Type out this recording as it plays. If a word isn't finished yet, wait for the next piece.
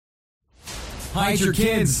hide your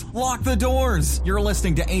kids, lock the doors. You're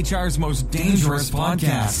listening to HR's most dangerous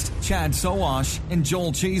podcast. Chad Sowash and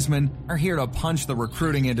Joel Cheeseman are here to punch the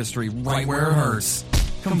recruiting industry right where it hurts.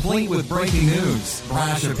 Complete with breaking news,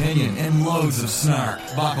 brash opinion, and loads of snark.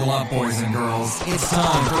 Buckle up, boys and girls. It's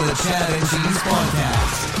time for the Chad and Cheese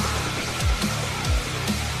Podcast.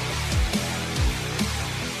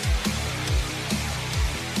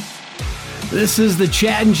 This is the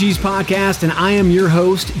Chad and Cheese Podcast, and I am your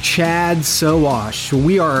host, Chad Sowash.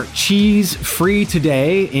 We are cheese-free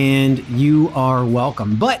today, and you are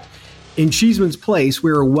welcome. But in Cheeseman's place,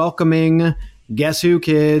 we are welcoming, guess who,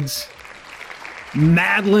 kids?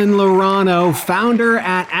 Madeline Laurano, founder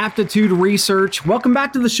at Aptitude Research. Welcome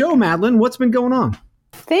back to the show, Madeline. What's been going on?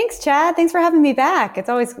 Thanks, Chad. Thanks for having me back. It's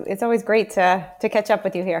always great to catch up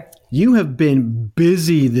with you here. You have been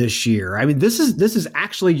busy this year. I mean, this is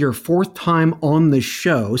actually your fourth time on the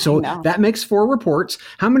show. So that makes 4 reports.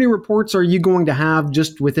 How many reports are you going to have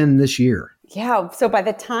just within this year? Yeah. So by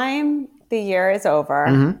the time the year is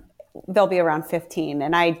over, there'll be around 15.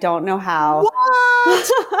 And I don't know how. What?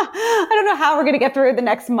 I don't know how we're going to get through the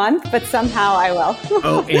next month, but somehow I will.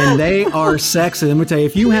 Oh, and they are sexy. Let me tell you,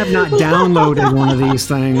 if you have not downloaded one of these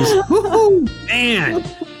things, man,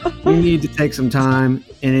 you need to take some time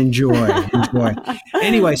and enjoy.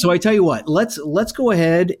 Anyway, so I tell you what, let's go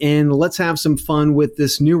ahead and let's have some fun with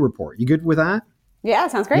this new report. You good with that? Yeah,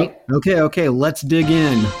 sounds great. Okay, let's dig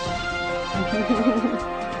in.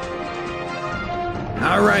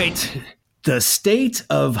 All right. The state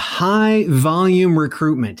of high volume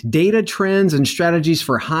recruitment, data trends and strategies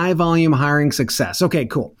for high volume hiring success. Okay,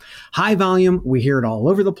 cool. High volume, we hear it all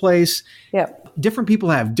over the place. Yep. Different people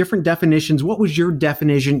have different definitions. What was your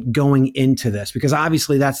definition going into this? Because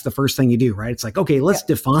obviously that's the first thing you do, right? It's like, okay, let's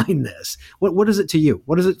define this. What is it to you?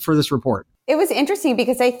 What is it for this report? It was interesting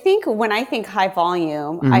because I think when I think high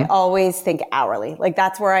volume, I always think hourly. Like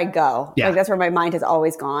that's where I go. Yeah. Like that's where my mind has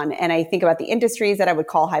always gone. And I think about the industries that I would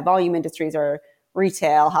call high volume industries or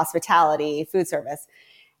retail, hospitality, food service.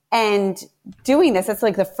 And doing this, that's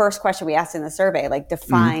like the first question we asked in the survey, like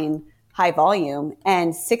define high volume.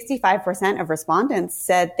 And 65% of respondents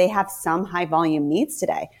said they have some high volume needs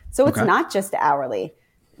today. So it's not just hourly.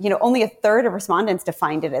 Only a third of respondents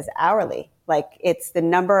defined it as hourly. Like it's the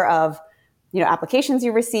number of applications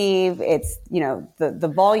you receive, it's,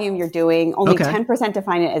 the volume you're doing. Only 10%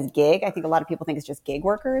 define it as gig. I think a lot of people think it's just gig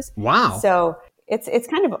workers. Wow. So it's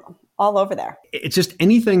kind of all over there. It's just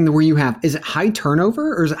anything where you have, is it high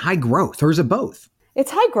turnover or is it high growth or is it both? It's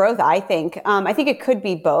high growth, I think. I think it could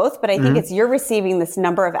be both, but I think it's you're receiving this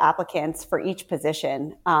number of applicants for each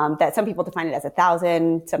position that some people define it as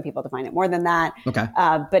 1,000. Some people define it more than that. Okay.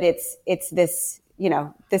 But it's this,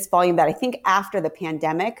 this volume that I think after the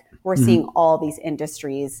pandemic, we're seeing all these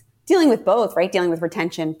industries dealing with both, right? Dealing with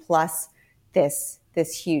retention plus this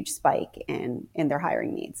huge spike in their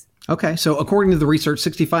hiring needs. Okay. So according to the research,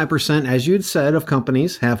 65%, as you had said, of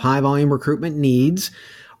companies have high volume recruitment needs.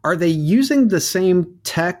 Are they using the same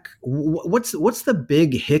tech? What's the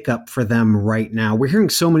big hiccup for them right now? We're hearing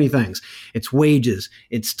so many things. It's wages,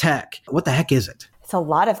 it's tech. What the heck is it? It's a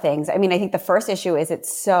lot of things. I mean, I think the first issue is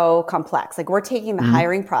it's so complex. Like we're taking the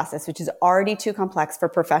hiring process, which is already too complex for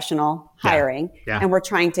professional hiring, and we're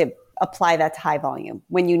trying to apply that to high volume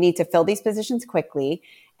when you need to fill these positions quickly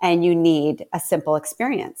and you need a simple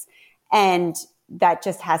experience. And that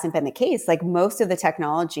just hasn't been the case. Like most of the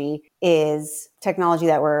technology is technology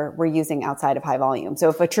that we're using outside of high volume. So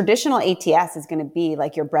if a traditional ATS is going to be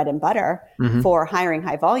like your bread and butter for hiring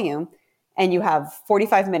high volume, and you have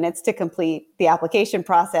 45 minutes to complete the application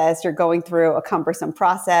process, you're going through a cumbersome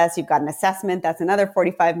process, you've got an assessment, that's another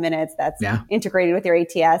 45 minutes that's integrated with your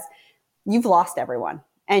ATS, you've lost everyone.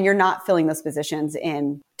 And you're not filling those positions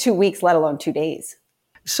in 2 weeks, let alone 2 days.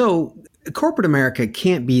 So corporate America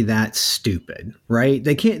can't be that stupid, right?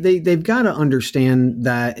 They've got to understand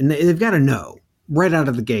that, and they've got to know right out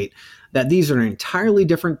of the gate that these are entirely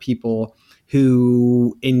different people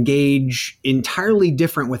who engage entirely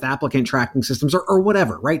different with applicant tracking systems or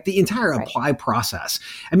whatever, right? The entire apply process.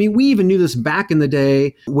 I mean, we even knew this back in the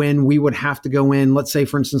day when we would have to go in, let's say,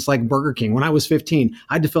 for instance, like Burger King. When I was 15,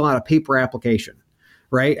 I had to fill out a paper application.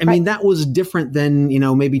 Right. I mean, that was different than,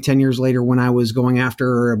 maybe 10 years later when I was going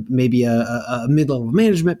after maybe a mid-level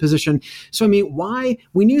management position. So, I mean, why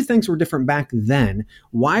we knew things were different back then.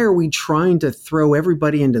 Why are we trying to throw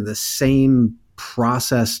everybody into the same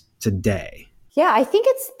process today? Yeah, I think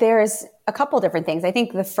there's a couple different things. I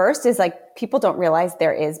think the first is like people don't realize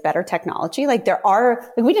there is better technology. Like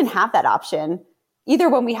we didn't have that option either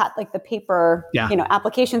when we had like the paper,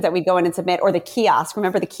 applications that we'd go in and submit, or the kiosk.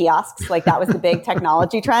 Remember the kiosks? Like that was the big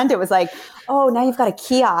technology trend. It was like, oh, now you've got a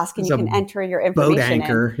kiosk and you can enter your information. Boat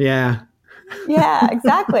anchor. Yeah. Yeah,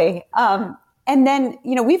 exactly. And then,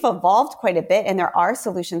 we've evolved quite a bit and there are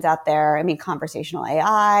solutions out there. I mean, conversational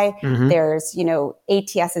AI, there's,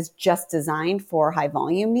 ATS is just designed for high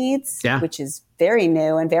volume needs, which is very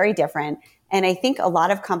new and very different. And I think a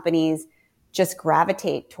lot of companies just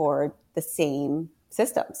gravitate toward the same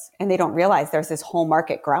systems and they don't realize there's this whole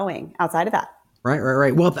market growing outside of that.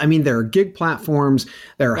 Right. Well, I mean, there are gig platforms,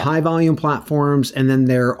 there are high volume platforms, and then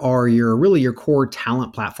there are your core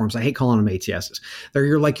talent platforms. I hate calling them ATSs. They're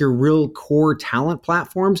your real core talent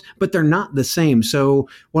platforms, but they're not the same. So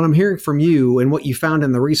what I'm hearing from you and what you found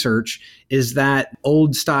in the research is that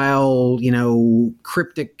old style,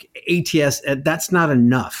 cryptic ATS, that's not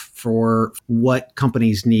enough for what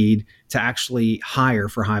companies need to actually hire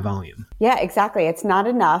for high volume. Yeah, exactly. It's not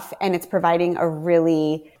enough. And it's providing a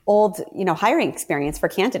really old, hiring experience for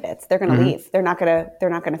candidates. They're going to leave. They're not going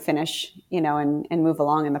to finish, and move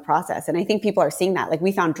along in the process. And I think people are seeing that. Like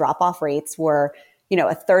we found drop-off rates were,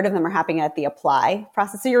 a third of them are happening at the apply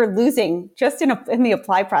process. So you're losing just in the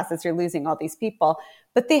apply process, you're losing all these people,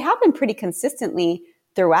 but they happen pretty consistently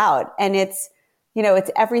throughout. And it's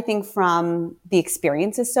everything from the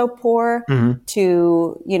experience is so poor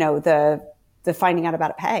to, the finding out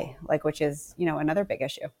about pay, which is, another big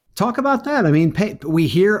issue. Talk about that. I mean, we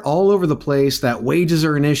hear all over the place that wages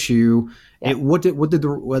are an issue. Yeah. What did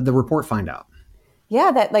the report find out?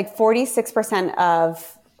 Yeah, that 46%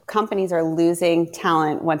 of companies are losing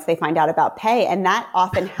talent once they find out about pay. And that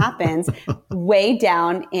often happens way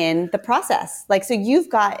down in the process. So you've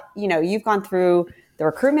gone through the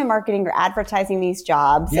recruitment marketing, you're advertising these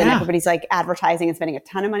jobs and everybody's advertising and spending a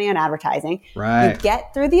ton of money on advertising. Right. You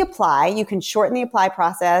get through the apply, you can shorten the apply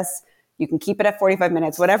process. You can keep it at 45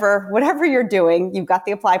 minutes, whatever you're doing, you've got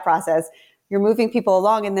the apply process, you're moving people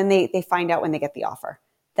along. And then they find out when they get the offer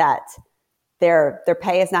that their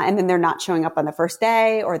pay is not, and then they're not showing up on the first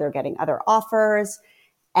day or they're getting other offers.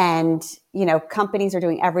 And, companies are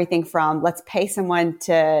doing everything from let's pay someone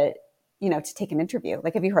to take an interview.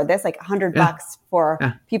 Have you heard this? $100 for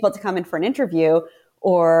people to come in for an interview,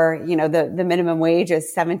 or, the minimum wage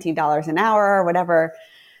is $17 an hour or whatever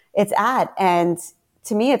it's at. And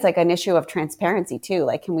to me, it's an issue of transparency too.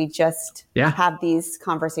 Can we just have these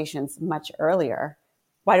conversations much earlier?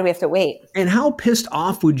 Why do we have to wait? And how pissed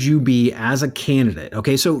off would you be as a candidate?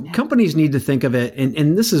 Okay, so companies need to think of it,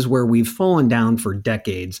 and this is where we've fallen down for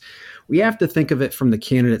decades. We have to think of it from the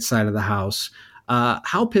candidate side of the house.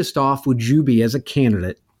 How pissed off would you be as a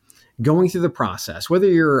candidate going through the process, whether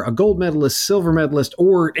you're a gold medalist, silver medalist,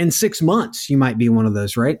 or in 6 months, you might be one of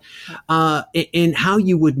those, right? And how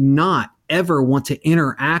you would not ever want to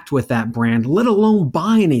interact with that brand, let alone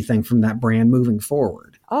buy anything from that brand moving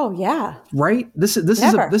forward. Oh yeah. Right? This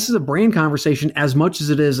is a brand conversation as much as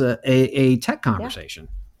it is a tech conversation.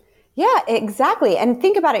 Yeah, exactly. And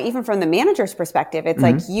think about it even from the manager's perspective.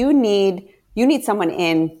 It's you need someone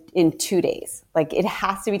in 2 days. It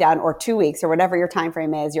has to be done, or 2 weeks, or whatever your time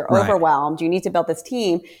frame is. You're overwhelmed. You need to build this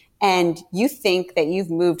team. And you think that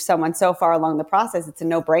you've moved someone so far along the process. It's a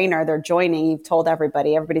no-brainer. They're joining. You've told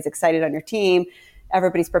everybody. Everybody's excited on your team.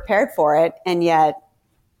 Everybody's prepared for it. And yet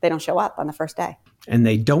they don't show up on the first day. And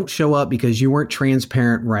they don't show up because you weren't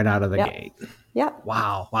transparent right out of the gate. Yep.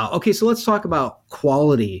 Wow. Okay, so let's talk about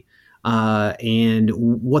quality and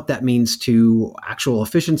what that means to actual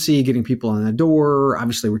efficiency, getting people in the door,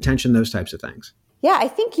 obviously retention, those types of things. Yeah, I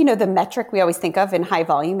think, the metric we always think of in high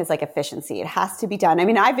volume is efficiency. It has to be done. I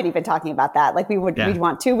mean, I've been even talking about that. We'd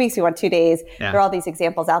want 2 weeks, we want 2 days. Yeah. There are all these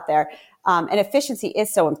examples out there. And efficiency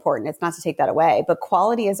is so important. It's not to take that away, but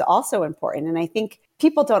quality is also important. And I think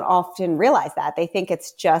people don't often realize that. They think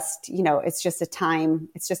it's just, it's just a time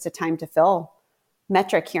to fill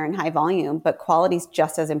metric here in high volume, but quality is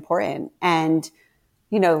just as important. And,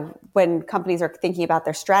 when companies are thinking about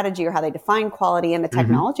their strategy or how they define quality and the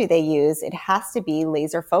technology they use, it has to be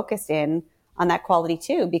laser focused in on that quality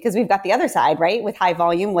too, because we've got the other side, right? With high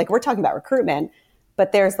volume, we're talking about recruitment,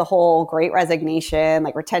 but there's the whole great resignation,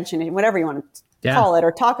 retention, whatever you want to call it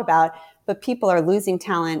or talk about. But people are losing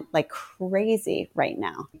talent like crazy right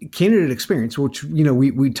now. Candidate experience, which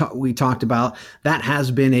we talked about, that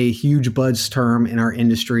has been a huge buzz term in our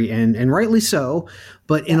industry, and rightly so.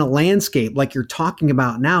 But in a landscape like you're talking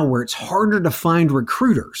about now, where it's harder to find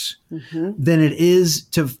recruiters than it is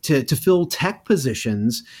to fill tech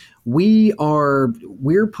positions,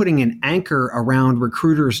 we're putting an anchor around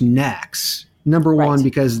recruiters' necks Number one,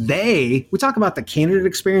 because we talk about the candidate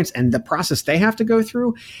experience and the process they have to go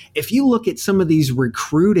through. If you look at some of these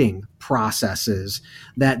recruiting processes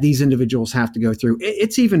that these individuals have to go through,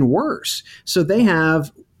 it's even worse. So they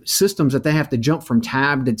have systems that they have to jump from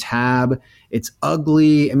tab to tab. It's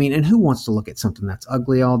ugly. I mean, and who wants to look at something that's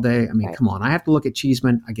ugly all day? I mean, come on. I have to look at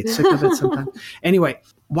Cheeseman. I get sick of it sometimes. Anyway,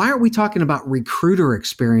 why aren't we talking about recruiter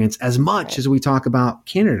experience as much as we talk about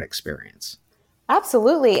candidate experience?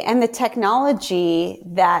 Absolutely. And the technology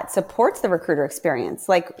that supports the recruiter experience,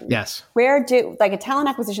 like a talent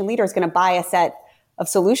acquisition leader is going to buy a set of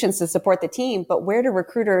solutions to support the team, but where do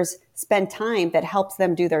recruiters spend time that helps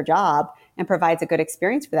them do their job and provides a good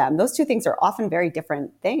experience for them? Those two things are often very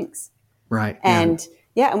different things. Right. And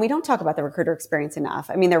and we don't talk about the recruiter experience enough.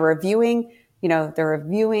 I mean, they're reviewing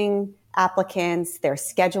applicants, they're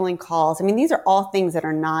scheduling calls. I mean, these are all things that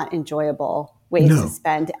are not enjoyable ways to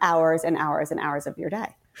spend hours and hours and hours of your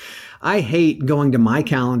day. I hate going to my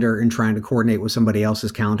calendar and trying to coordinate with somebody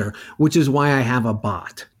else's calendar, which is why I have a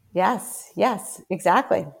bot. Yes,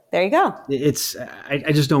 exactly. There you go.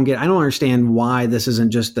 I just don't I don't understand why this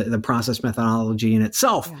isn't just the process methodology in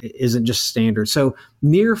itself isn't just standard. So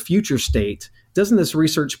near future state, doesn't this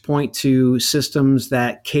research point to systems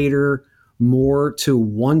that cater more to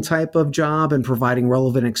one type of job and providing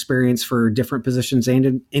relevant experience for different positions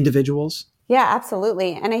and individuals? Yeah,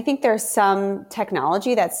 absolutely. And I think there's some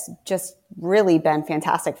technology that's just really been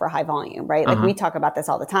fantastic for high volume, right? Like we talk about this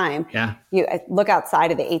all the time. Yeah. You look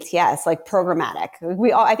outside of the ATS, like programmatic.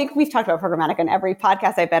 I think we've talked about programmatic on every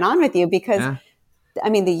podcast I've been on with you because I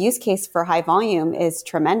mean, the use case for high volume is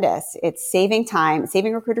tremendous. It's saving time,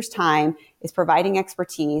 saving recruiters time, it's providing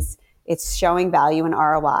expertise, it's showing value in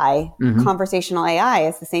ROI. Conversational AI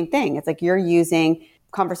is the same thing. It's like you're using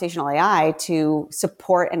conversational AI to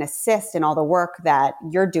support and assist in all the work that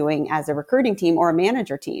you're doing as a recruiting team or a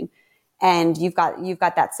manager team. And you've got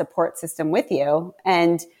that support system with you.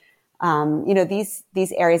 And,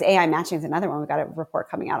 these areas, AI matching is another one. We've got a report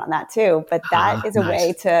coming out on that too. But that is a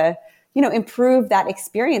way to, improve that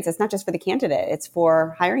experience. It's not just for the candidate, it's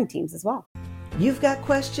for hiring teams as well. You've got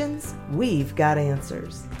questions, we've got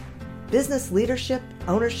answers. Business leadership,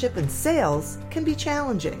 ownership, and sales can be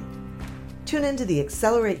challenging. Tune into the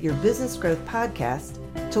Accelerate Your Business Growth podcast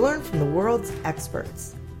to learn from the world's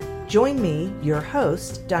experts. Join me, your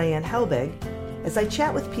host, Diane Helbig, as I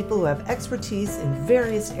chat with people who have expertise in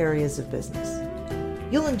various areas of business.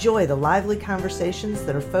 You'll enjoy the lively conversations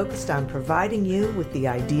that are focused on providing you with the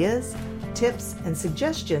ideas, tips, and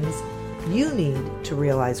suggestions you need to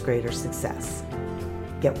realize greater success.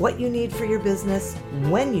 Get what you need for your business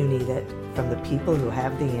when you need it from the people who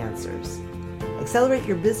have the answers. Accelerate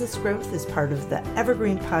Your Business Growth is part of the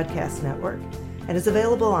Evergreen Podcast Network and is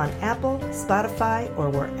available on Apple, Spotify, or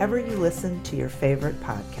wherever you listen to your favorite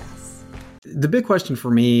podcasts. The big question for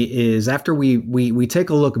me is after we take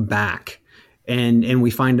a look back and we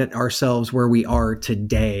find ourselves where we are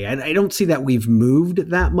today, I don't see that we've moved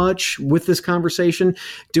that much with this conversation.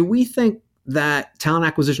 Do we think that talent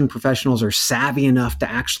acquisition professionals are savvy enough to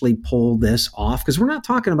actually pull this off? Because we're not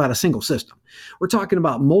talking about a single system. We're talking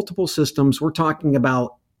about multiple systems. We're talking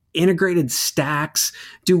about integrated stacks.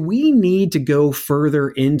 Do we need to go further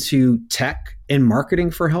into tech and marketing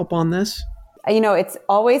for help on this? It's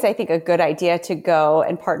always, I think, a good idea to go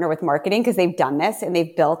and partner with marketing because they've done this and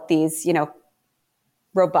they've built these,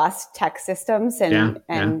 robust tech systems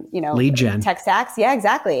and lead gen tech stacks. Yeah,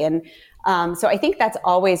 exactly. And so I think that's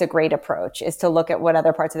always a great approach is to look at what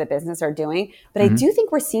other parts of the business are doing. But I do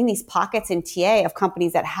think we're seeing these pockets in TA of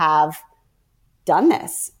companies that have done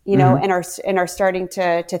this, and are starting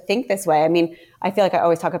to think this way. I mean, I feel like I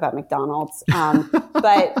always talk about McDonald's,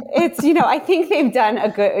 but it's, I think they've done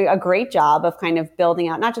a great job of kind of building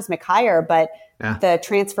out not just McHire, but the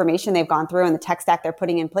transformation they've gone through and the tech stack they're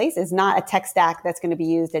putting in place is not a tech stack that's going to be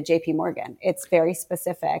used at JP Morgan. It's very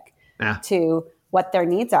specific to what their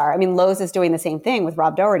needs are. I mean, Lowe's is doing the same thing with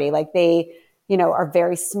Rob Doherty. Like they, are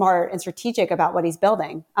very smart and strategic about what he's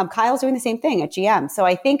building. Kyle's doing the same thing at GM. So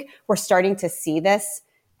I think we're starting to see this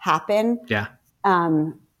happen. Yeah.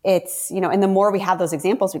 It's, and the more we have those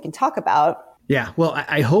examples we can talk about. Yeah. Well,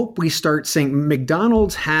 I hope we start seeing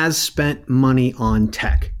McDonald's has spent money on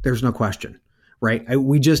tech. There's no question. Right.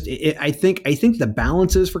 I think the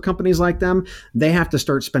balance is for companies like them, they have to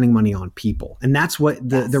start spending money on people. And that's what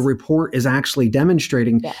the report is actually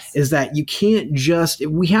demonstrating is that you can't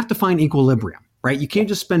we have to find equilibrium, right? You can't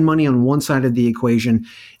just spend money on one side of the equation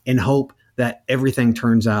and hope that everything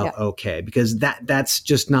turns out okay, because that's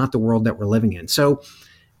just not the world that we're living in. So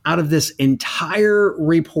out of this entire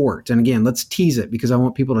report, and again, let's tease it because I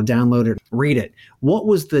want people to download it, read it. What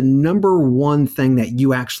was the number one thing that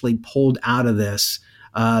you actually pulled out of this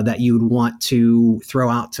that you would want to throw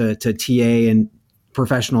out to TA and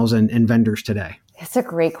professionals and vendors today? It's a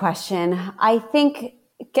great question. I think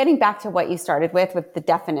getting back to what you started with the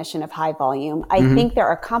definition of high volume, I think there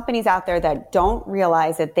are companies out there that don't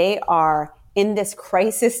realize that they are in this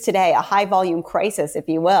crisis today, a high volume crisis, if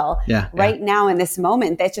you will, now in this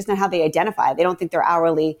moment. That's just not how they identify. They don't think they're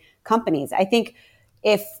hourly companies. I think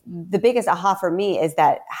if the biggest aha for me is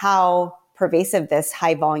that how pervasive this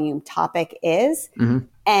high volume topic is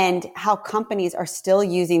and how companies are still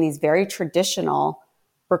using these very traditional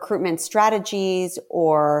recruitment strategies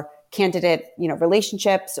or candidate,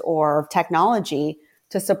 relationships or technology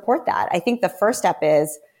to support that. I think the first step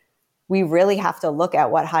is we really have to look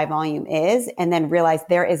at what high volume is and then realize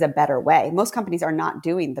there is a better way. Most companies are not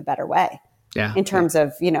doing the better way in terms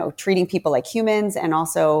of, treating people like humans and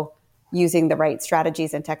also using the right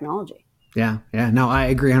strategies and technology. Yeah. No, I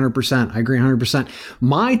agree 100%.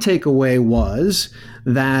 My takeaway was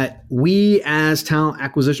that we as talent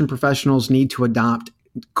acquisition professionals need to adopt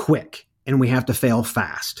quick and we have to fail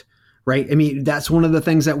fast, right? I mean, that's one of the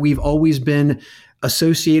things that we've always been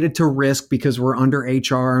associated to risk because we're under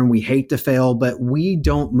HR and we hate to fail, but we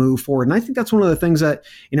don't move forward. And I think that's one of the things that,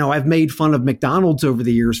 I've made fun of McDonald's over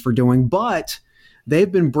the years for doing, but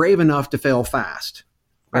they've been brave enough to fail fast.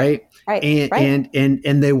 Right.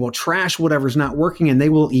 And they will trash whatever's not working and they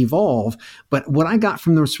will evolve. But what I got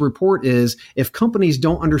from this report is if companies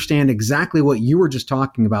don't understand exactly what you were just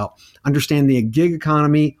talking about, understand the gig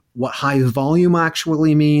economy, what high volume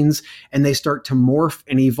actually means, and they start to morph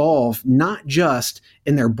and evolve, not just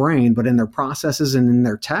in their brain, but in their processes and in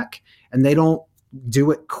their tech, and they don't do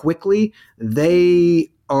it quickly, they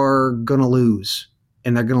are going to lose,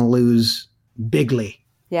 and they're going to lose bigly.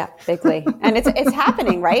 Yeah, bigly. And it's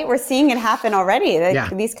happening, right? We're seeing it happen already.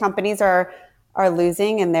 These companies are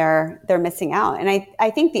losing and they're missing out. And I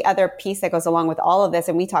think the other piece that goes along with all of this,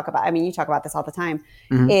 and you talk about this all the time,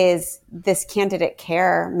 is this candidate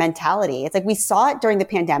care mentality. It's like we saw it during the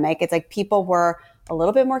pandemic. It's like people were a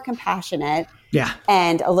little bit more compassionate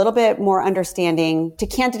and a little bit more understanding to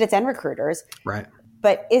candidates and recruiters. Right.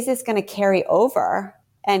 But is this going to carry over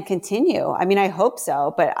and continue? I mean, I hope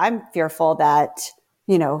so, but I'm fearful that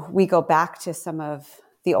we go back to some of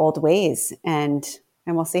the old ways and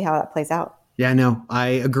we'll see how that plays out. Yeah, no, I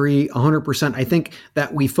agree 100%. I think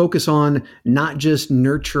that we focus on not just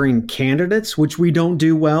nurturing candidates, which we don't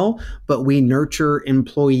do well, but we nurture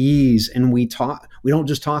employees and we don't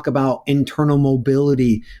just talk about internal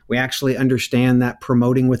mobility. We actually understand that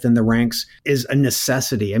promoting within the ranks is a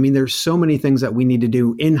necessity. I mean, there's so many things that we need to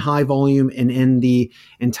do in high volume and in the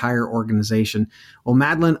entire organization. Well,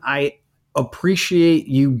 Madeline, I appreciate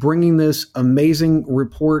you bringing this amazing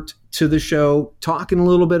report to the show, talking a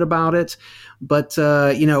little bit about it. But,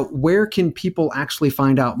 where can people actually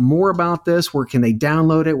find out more about this? Where can they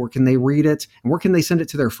download it? Where can they read it? And where can they send it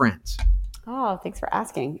to their friends? Oh, thanks for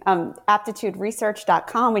asking.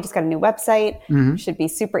 Aptituderesearch.com. We just got a new website. Should be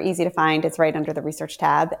super easy to find. It's right under the research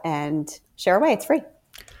tab, and share away. It's free.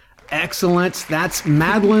 Excellent. That's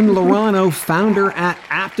Madeline Laurano, founder at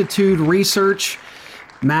Aptitude Research.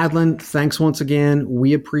 Madeline, thanks once again.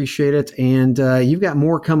 We appreciate it. And you've got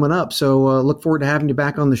more coming up. So look forward to having you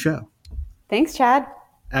back on the show. Thanks, Chad.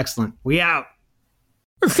 Excellent. We out.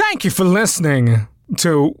 Thank you for listening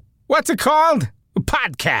to, what's it called? A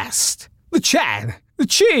podcast. The Chad. The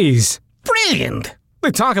Cheese. Brilliant.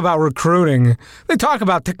 They talk about recruiting. They talk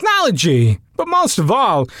about technology. But most of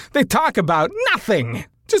all, they talk about nothing.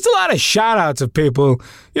 Just a lot of shout outs of people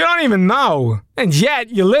you don't even know. And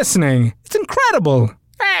yet you're listening. It's incredible.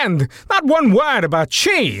 And not one word about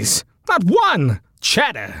cheese. Not one.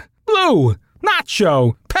 Cheddar, blue,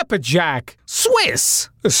 nacho, pepper jack,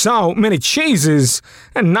 Swiss. So many cheeses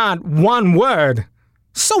and not one word.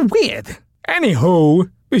 So weird.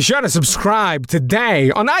 Anywho, be sure to subscribe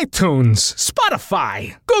today on iTunes,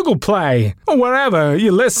 Spotify, Google Play, or wherever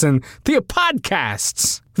you listen to your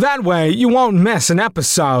podcasts. That way you won't miss an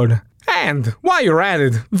episode. And while you're at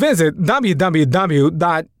it, visit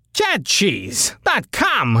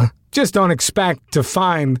www.chadcheese.com. Just don't expect to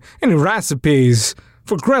find any recipes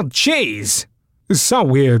for grilled cheese. It's so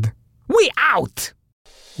weird. We out!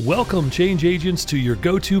 Welcome, change agents, to your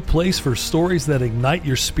go-to place for stories that ignite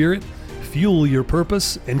your spirit, fuel your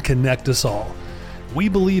purpose, and connect us all. We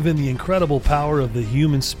believe in the incredible power of the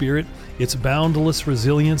human spirit, its boundless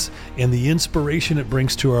resilience, and the inspiration it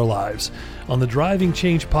brings to our lives. On the Driving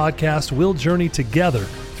Change podcast, we'll journey together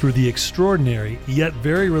through the extraordinary yet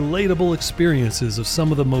very relatable experiences of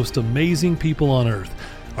some of the most amazing people on earth.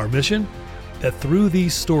 Our mission? That through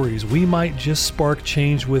these stories, we might just spark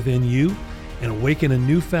change within you and awaken a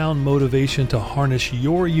newfound motivation to harness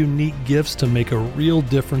your unique gifts to make a real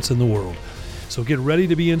difference in the world. So get ready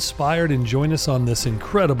to be inspired and join us on this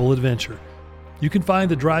incredible adventure. You can find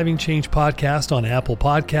the Driving Change podcast on Apple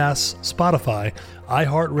Podcasts, Spotify,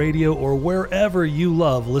 iHeartRadio, or wherever you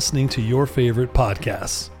love listening to your favorite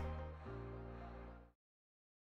podcasts.